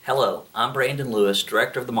Hello, I'm Brandon Lewis,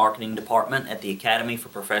 Director of the Marketing Department at the Academy for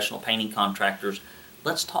Professional Painting Contractors.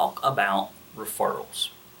 Let's talk about referrals.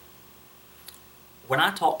 When I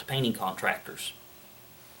talk to painting contractors,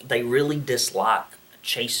 they really dislike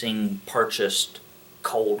chasing purchased,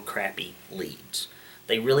 cold, crappy leads.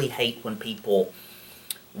 They really hate when people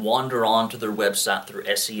wander onto their website through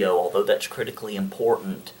SEO, although that's critically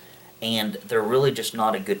important, and they're really just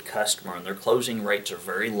not a good customer, and their closing rates are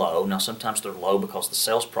very low. Now, sometimes they're low because the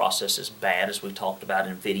sales process is bad, as we talked about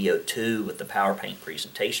in video 2 with the PowerPaint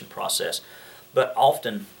presentation process, but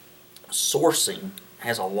often sourcing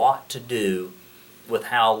has a lot to do with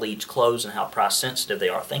how leads close and how price sensitive they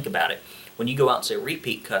are. Think about it. When you go out and say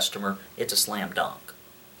repeat customer, it's a slam dunk.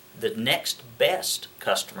 The next best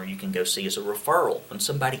customer you can go see is a referral. When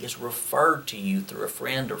somebody is referred to you through a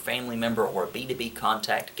friend or family member or a B2B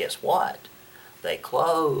contact, guess what? They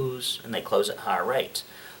close, and they close at higher rates.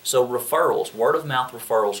 So referrals, word of mouth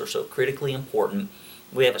referrals, are so critically important.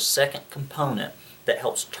 We have a second component that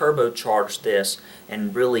helps turbocharge this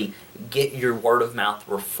and really get your word of mouth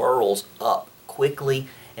referrals up quickly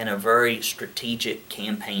in a very strategic,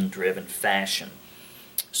 campaign driven fashion.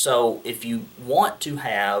 So if you want to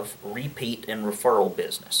have repeat and referral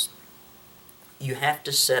business, you have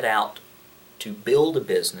to set out to build a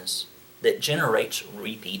business that generates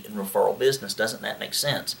repeat and referral business. Doesn't that make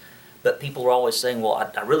sense? But people are always saying, well,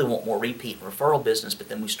 I really want more repeat and referral business, but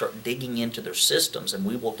then we start digging into their systems, and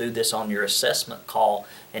we will do this on your assessment call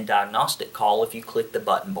and diagnostic call if you click the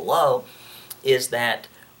button below, is that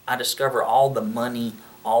I discover all the money,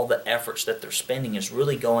 all the efforts that they're spending is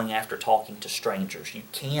really going after talking to strangers. You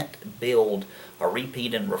can't build a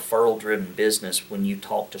repeat and referral driven business when you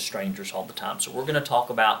talk to strangers all the time. So we're going to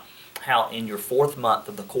talk about how in your 4th month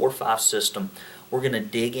of the Core 5 system, we're going to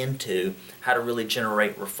dig into how to really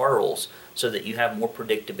generate referrals so that you have more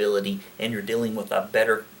predictability and you're dealing with a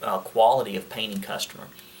better quality of painting customer.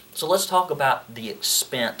 So let's talk about the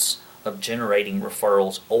expense of generating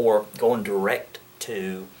referrals or going direct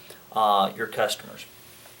to your customers.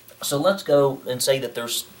 So let's go and say that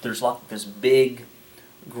there's like this big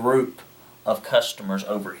group of customers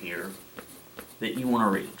over here that you want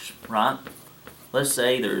to reach, right? Let's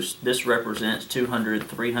say this represents 200,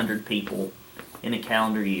 300 people in a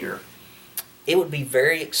calendar year. It would be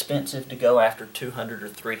very expensive to go after 200 or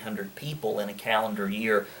 300 people in a calendar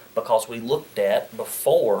year because we looked at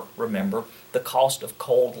before, remember, the cost of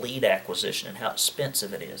cold lead acquisition and how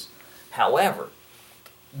expensive it is. However,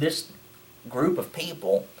 this group of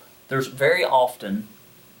people, there's very often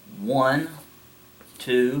 1,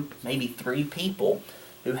 2, maybe 3 people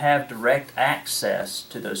who have direct access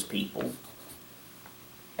to those people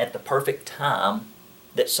at the perfect time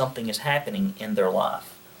that something is happening in their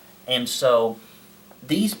life. And so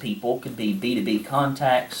these people could be B2B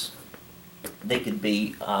contacts, they could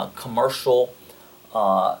be commercial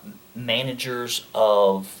managers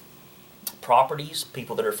of properties,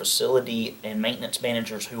 people that are facility and maintenance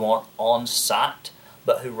managers who aren't on site,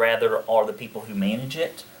 but who rather are the people who manage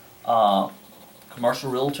it.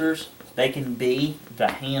 Commercial realtors, they can be the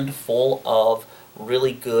handful of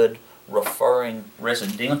really good referring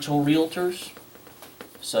residential realtors.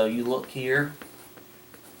 So you look here,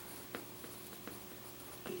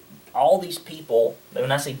 all these people,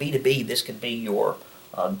 when I say B2B, this could be your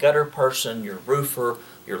gutter person, your roofer,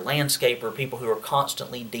 your landscaper, people who are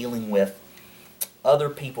constantly dealing with other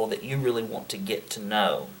people that you really want to get to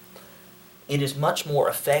know. It is much more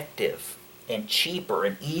effective and cheaper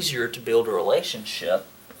and easier to build a relationship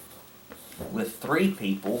with 3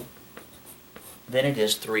 people than it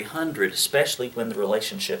is 300, especially when the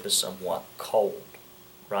relationship is somewhat cold,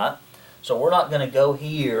 right? So we're not going to go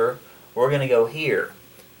here, we're going to go here,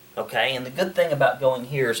 okay? And the good thing about going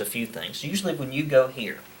here is a few things. Usually when you go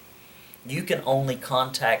here, you can only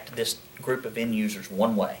contact this group of end users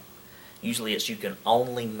one way. Usually it's you can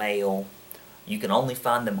only mail, you can only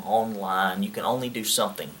find them online, you can only do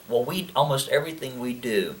something. Well, almost everything we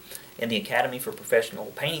do in the Academy for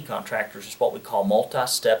Professional Painting Contractors is what we call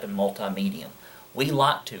multi-step and multi-medium. We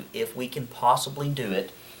like to, if we can possibly do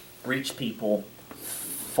it, reach people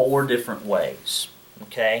 4 different ways,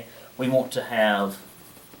 okay? We want to have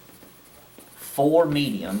 4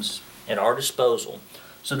 mediums at our disposal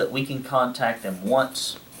so that we can contact them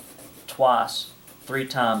once, twice, 3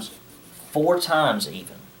 times, 4 times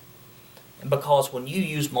even. And because when you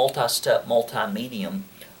use multi-step, multi-medium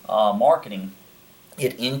marketing,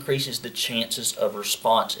 it increases the chances of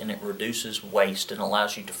response and it reduces waste and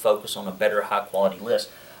allows you to focus on a better high-quality list.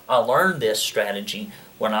 I learned this strategy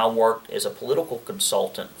when I worked as a political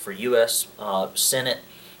consultant for U.S. Senate,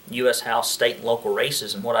 U.S. House, state and local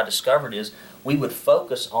races, and what I discovered is we would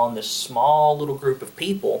focus on this small little group of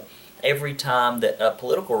people every time that a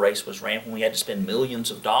political race was ran, when we had to spend millions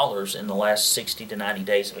of dollars in the last 60 to 90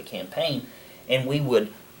 days of a campaign, and we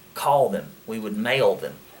would call them, we would mail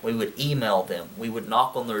them, we would email them, we would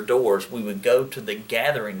knock on their doors, we would go to the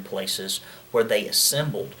gathering places where they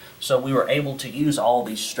assembled. So we were able to use all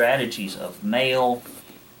these strategies of mail,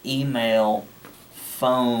 email,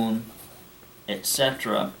 phone,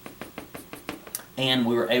 etc., and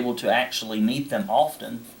we were able to actually meet them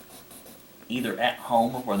often, either at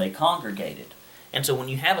home or where they congregated. And so when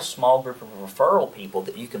you have a small group of referral people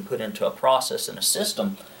that you can put into a process and a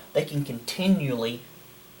system, they can continually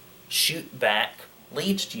shoot back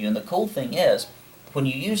leads to you. And the cool thing is, when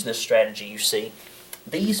you use this strategy, you see,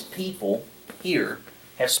 these people here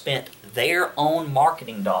have spent their own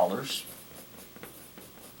marketing dollars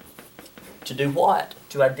to do what?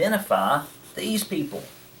 To identify these people.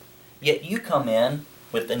 Yet you come in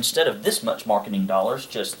with, instead of this much marketing dollars,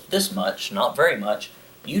 just this much, not very much,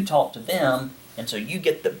 you talk to them, and so you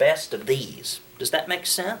get the best of these. Does that make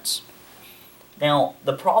sense? Now,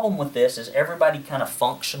 the problem with this is everybody kind of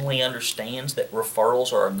functionally understands that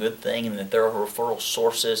referrals are a good thing and that there are referral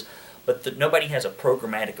sources, but that nobody has a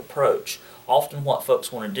programmatic approach. Often what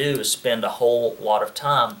folks want to do is spend a whole lot of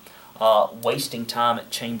time wasting time at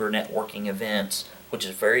chamber networking events, which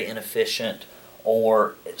is very inefficient,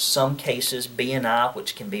 or in some cases BNI,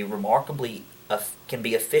 which can be remarkably can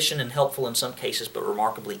be efficient and helpful in some cases, but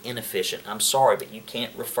remarkably inefficient. I'm sorry, but you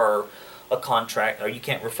can't refer a contract, or you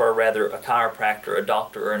can't refer rather a chiropractor, a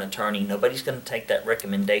doctor, or an attorney. Nobody's going to take that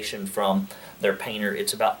recommendation from their painter.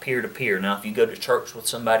 It's about peer-to-peer. Now, if you go to church with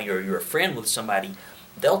somebody or you're a friend with somebody,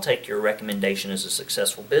 they'll take your recommendation as a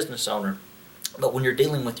successful business owner. But when you're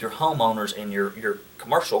dealing with your homeowners and your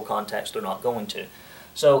commercial contacts, they're not going to.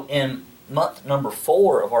 So in month number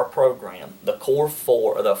 4 of our program, the core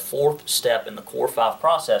 4, or the 4th step in the core 5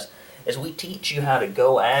 process, is we teach you how to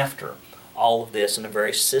go after all of this in a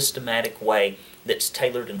very systematic way that's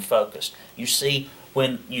tailored and focused. You see,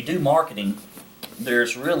 when you do marketing,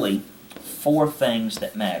 there's really 4 things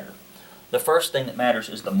that matter. The first thing that matters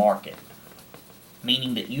is the market,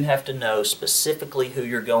 meaning that you have to know specifically who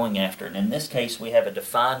you're going after. And in this case, we have a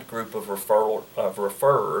defined group of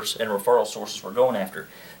referrers and referral sources we're going after.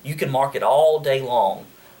 You can market all day long,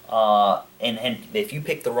 and if you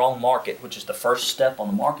pick the wrong market, which is the first step on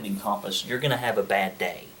the marketing compass, you're going to have a bad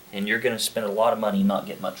day, and you're going to spend a lot of money and not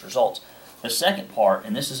get much results. The second part,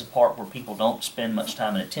 and this is a part where people don't spend much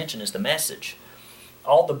time and attention, is the message.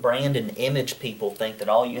 All the brand and image people think that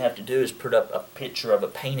all you have to do is put up a picture of a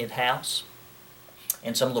painted house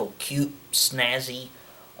and some little cute, snazzy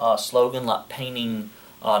slogan like painting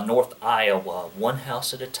North Iowa, one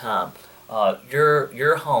house at a time,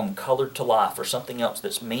 your home colored to life, or something else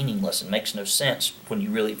that's meaningless and makes no sense. When you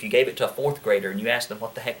really, if you gave it to a 4th grader and you asked them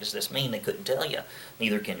what the heck does this mean, they couldn't tell you.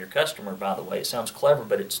 Neither can your customer, by the way. It sounds clever,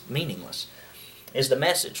 but it's meaningless. Is the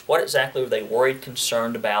message. What exactly are they worried,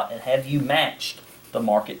 concerned about, and have you matched the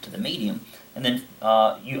market to the medium? And then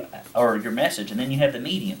or your message, and then you have the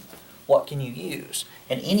medium. What can you use?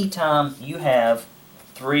 And anytime you have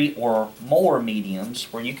 3 or more mediums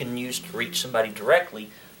where you can use to reach somebody directly,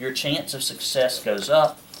 your chance of success goes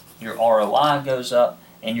up, your ROI goes up,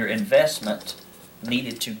 and your investment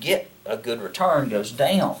needed to get a good return goes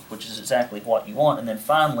down, which is exactly what you want. And then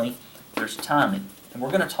finally, there's timing. And we're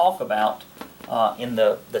going to talk about in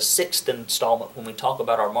the 6th installment, when we talk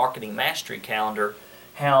about our marketing mastery calendar,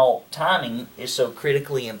 how timing is so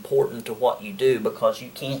critically important to what you do, because you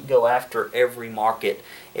can't go after every market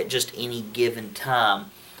at just any given time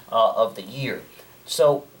of the year.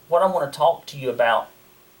 So what I want to talk to you about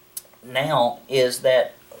now is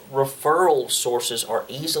that referral sources are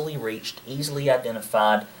easily reached, easily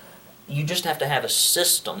identified. You just have to have a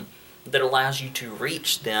system that allows you to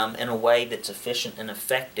reach them in a way that's efficient and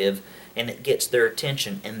effective, and it gets their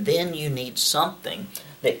attention. And then you need something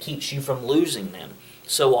that keeps you from losing them.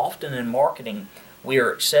 So often in marketing, we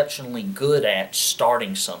are exceptionally good at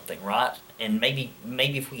starting something, right? And maybe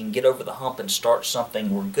if we can get over the hump and start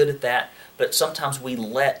something, we're good at that. But sometimes we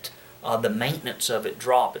let the maintenance of it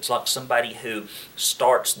drop. It's like somebody who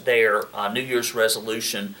starts their New Year's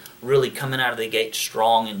resolution really coming out of the gate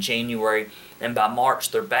strong in January, and by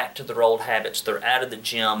March they're back to their old habits, they're out of the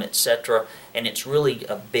gym, etc. And it's really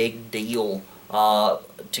a big deal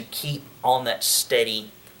to keep on that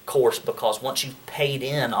steady course, because once you've paid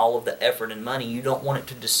in all of the effort and money, you don't want it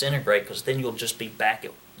to disintegrate, because then you'll just be back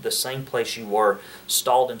at the same place you were,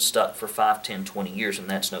 stalled and stuck for 5, 10, 20 years, and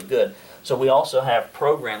that's no good. So we also have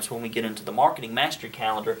programs when we get into the marketing mastery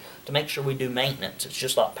calendar to make sure we do maintenance. It's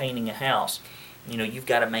just like painting a house. you've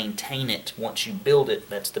got to maintain it once you build it.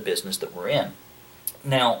 That's the business that we're in.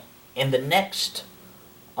 Now, in the next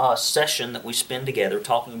session that we spend together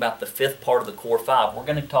talking about the fifth part of the core five, we're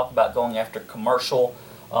going to talk about going after commercial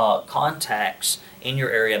contacts in your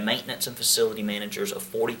area, maintenance and facility managers of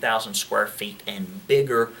 40,000 square feet and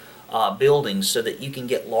bigger buildings, so that you can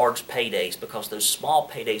get large paydays, because those small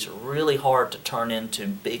paydays are really hard to turn into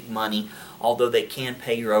big money, although they can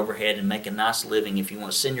pay your overhead and make a nice living if you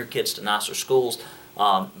want to send your kids to nicer schools,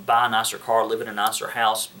 buy a nicer car, live in a nicer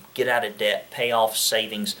house, get out of debt, pay off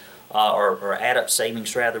savings, or add up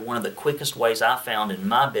savings rather. One of the quickest ways I found in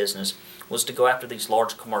my business was to go after these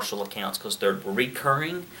large commercial accounts, because they're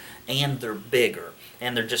recurring and they're bigger,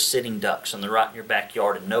 and they're just sitting ducks, and they're right in your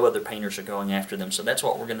backyard, and no other painters are going after them. So that's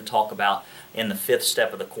what we're going to talk about in the fifth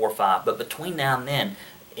step of the core five. But between now and then,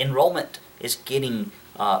 enrollment is getting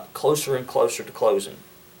closer and closer to closing.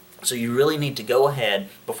 So you really need to go ahead,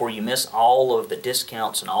 before you miss all of the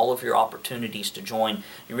discounts and all of your opportunities to join,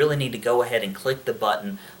 you really need to go ahead and click the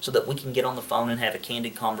button so that we can get on the phone and have a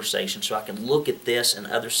candid conversation, so I can look at this and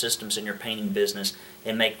other systems in your painting business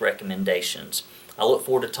and make recommendations. I look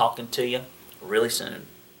forward to talking to you really soon.